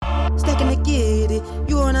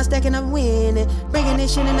stacking, I'm winning. Bringing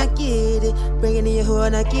this shit and I get it. Bringing in your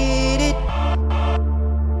hood and I get it.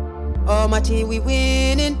 All my team, we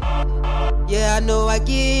winning. Yeah, I know I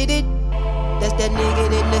get it. That's that nigga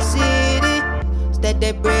in the city. Stack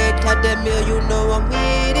that bread, top that meal, you know I'm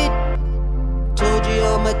with it. Told you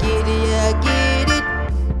I'ma get it, yeah, I get it.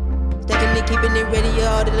 Stacking it, keeping it ready,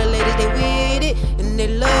 yeah, all of the ladies, they with it. And they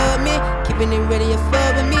love me, keeping it ready, you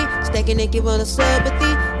fuck with me. Stacking it, give on a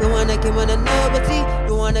sympathy. You wanna give on a novelty.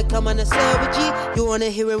 You wanna come on a sympathy. You wanna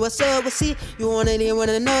hear it, what's up with C. You wanna hear what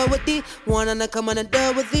I know with D. You wanna come on a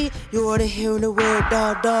dub with D. You wanna hear the word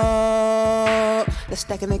dog dog. Let's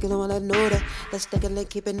stack it, you wanna know that. Let's stack it,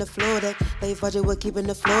 keeping the flow that. They fudge it, we're keeping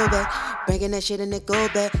the flow back. Breaking that shit and it go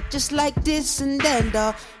back. Just like this and that,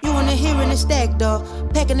 dog. You wanna hear it stack,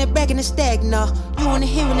 dog. Packing it back in the stack, no. You wanna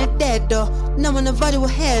hear it that, dog. No one invited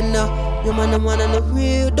with hand, no. You wanna one on the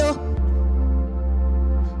real, though.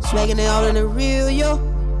 Swagging it all in the real, yo.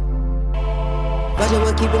 Budget,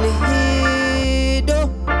 we're keeping it here, though.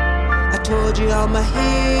 I told you I'm a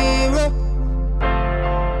hero.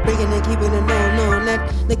 Breaking and keeping it on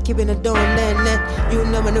that. They keeping it on that. You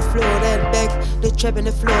know on the floor, that back. They trapping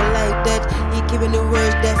the floor like that. You keeping the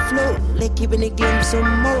words that flow. They keeping it, give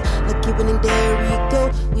some more. They keeping it, there we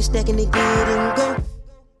go. We stacking it, get and go.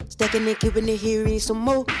 Stacking it, keeping it, hearing some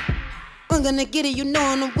more. I'm gonna get it, you know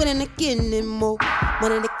I'm winning again and more.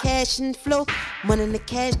 Money in the cash and flow, money in the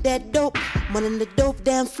cash that dope, money in the dope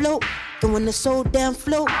damn flow, going the soul damn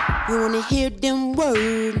flow. You wanna hear them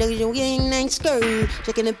words, nigga you ain't skirt.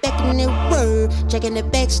 Checking the back in the word, checking the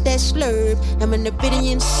backs that slurp. I'm in the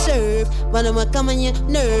video and serve, but I'm coming your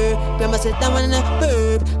nerve. Grandma said down in the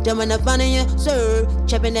bird, jumping up on your serve.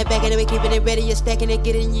 Trapping that back and we keeping it ready, you're stacking it,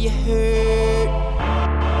 getting you hurt.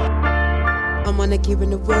 I'm on the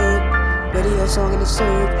keeping the word. Radio song in the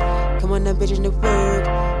serve. Come on, that bitch in the work.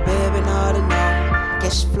 Baby, all the night.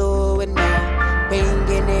 Cash flowing now.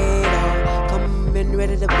 Bringing it on. Coming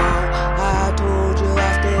ready to ball. I told you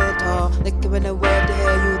I still tall. Look at the word the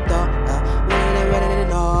hell you thought. When I ready to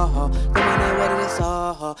know. Come on, I'm ready to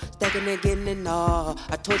saw. Stacking it, getting it all.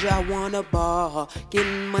 I told you I want a ball.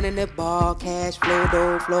 Getting money in the ball. Cash flow,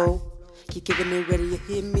 don't flow. Keep keeping it ready, you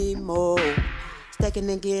hear me more. Stacking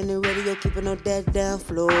and getting it ready, you're keeping on that down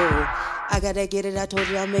flow. I gotta get it, I told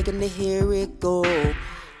you I'm making it, here it go.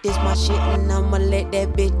 This my shit and I'ma let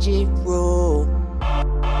that bitch it roll.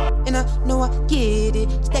 And I know I get it,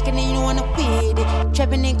 stacking it, you know wanna fit it.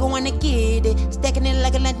 Trapping it, going to get it, stacking it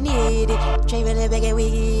like I need it. Trapping it back and we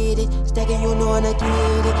get it, stacking you know wanna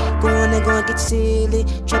get it. Going to go and get silly,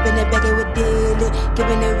 trapping it back and we deal it.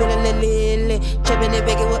 Giving it real and a lily, trapping it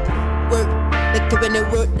back and we work. They keeping it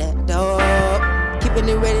work that dog. Keeping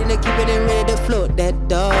it ready, they keeping it ready to float that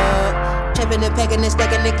dog. Trapping it, packing it,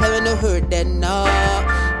 stacking it, coming to hurt that knob.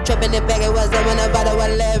 Trapping it back, it was up when I bought it,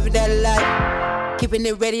 I left that life. Keeping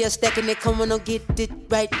it ready, I'm stacking it, coming on, get it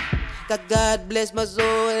right. Got God bless my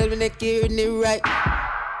soul, helping it, getting it right.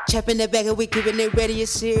 Trapping it back, and we keeping it ready,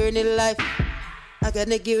 it's here in the life. I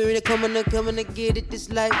gotta get it, coming to get it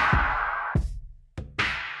this life.